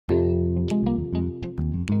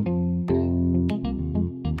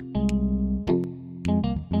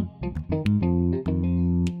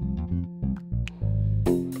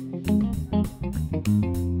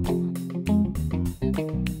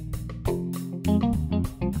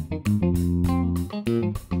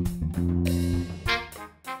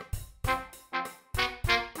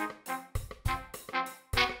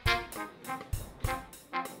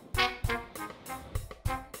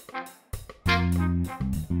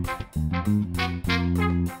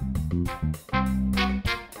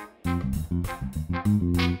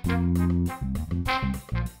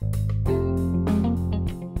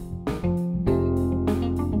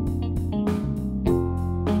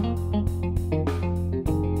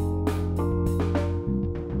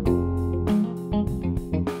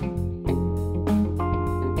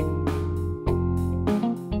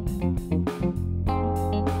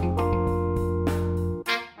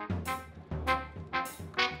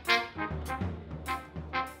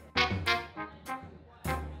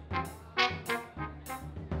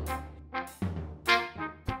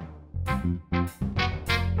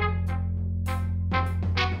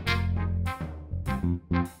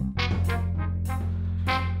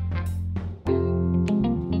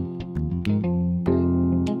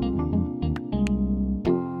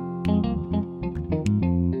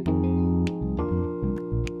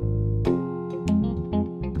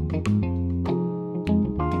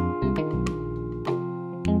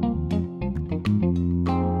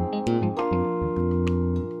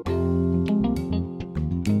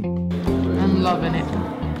Loving it.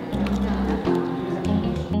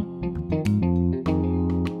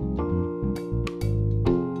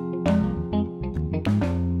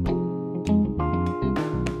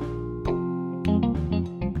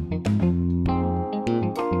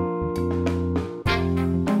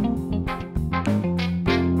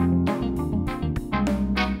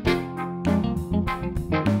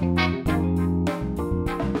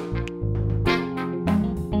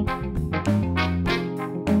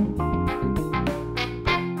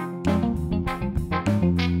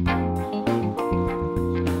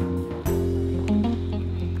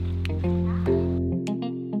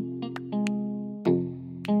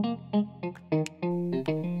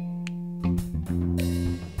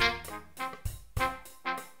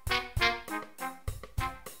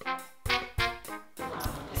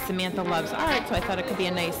 Samantha loves art, so I thought it could be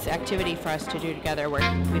a nice activity for us to do together. We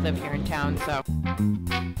live here in town, so.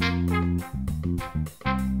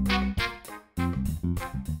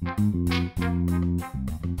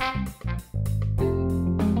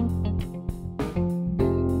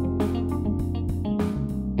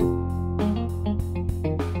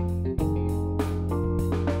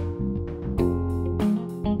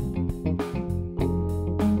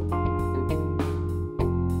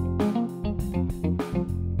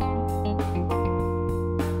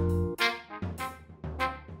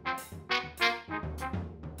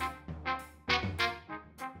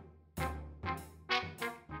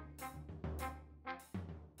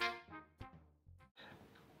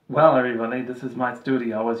 Well, everybody, this is my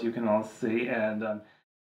studio, as you can all see, and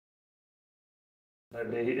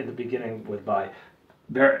in the beginning with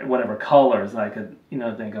whatever colors I could,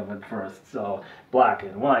 think of at first. So black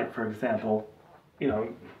and white, for example,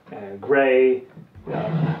 and gray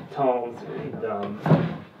tones, and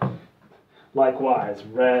likewise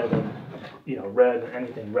red, and red,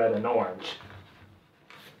 anything red and orange.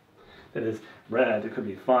 It is red. It could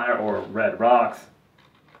be fire or red rocks.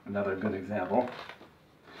 Another good example.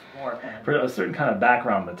 For a certain kind of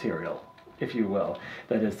background material, if you will,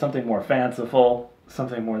 that is something more fanciful,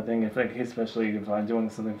 something more especially if I'm doing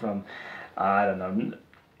something from, I don't know,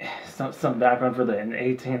 some background for the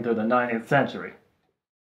 18th or the 19th century.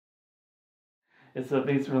 It's a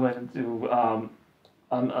piece related to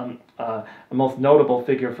a most notable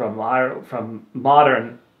figure from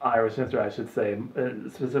modern Irish history, I should say,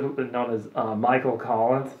 specifically known as Michael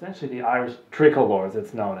Collins. Essentially, the Irish tricolores,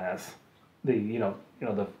 it's known as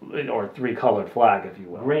or three-colored flag, if you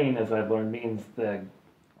will. Green, as I've learned, means the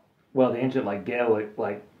ancient Gaelic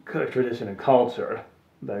tradition and culture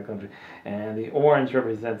of that country, and the orange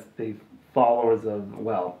represents the followers of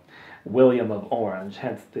William of Orange,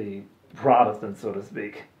 hence the Protestants, so to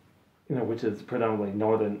speak, which is predominantly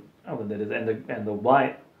northern. That is, and the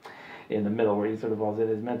white in the middle, where he sort of falls in,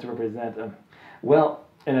 is meant to represent an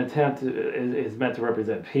attempt is meant to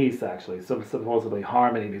represent peace, actually, so supposedly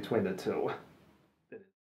harmony between the two.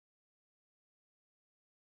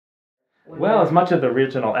 Well, as much of the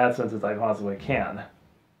original essence as I possibly can,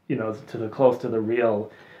 close to the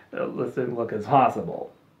real look as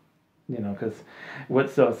possible, because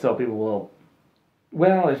so people will,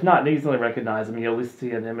 if not easily recognize them, you'll at least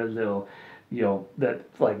see an image that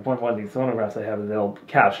like one of these photographs I have, they'll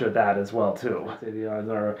capture that as well too. The eyes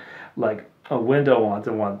are like a window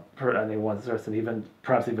onto anyone's person,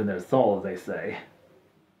 perhaps even their soul, as they say.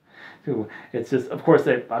 It's just, of course,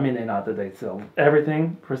 not that they sell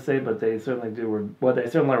everything per se, but they certainly do. They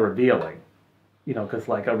certainly are revealing, because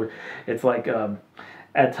it's like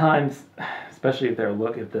at times, especially if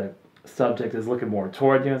the subject is looking more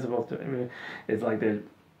toward you, it's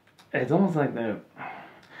almost like they're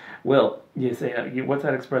Well, you say, what's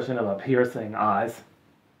that expression of a piercing eyes?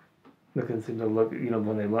 They can seem to look,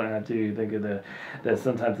 when they look at you, you think that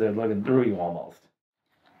sometimes they're looking through you almost.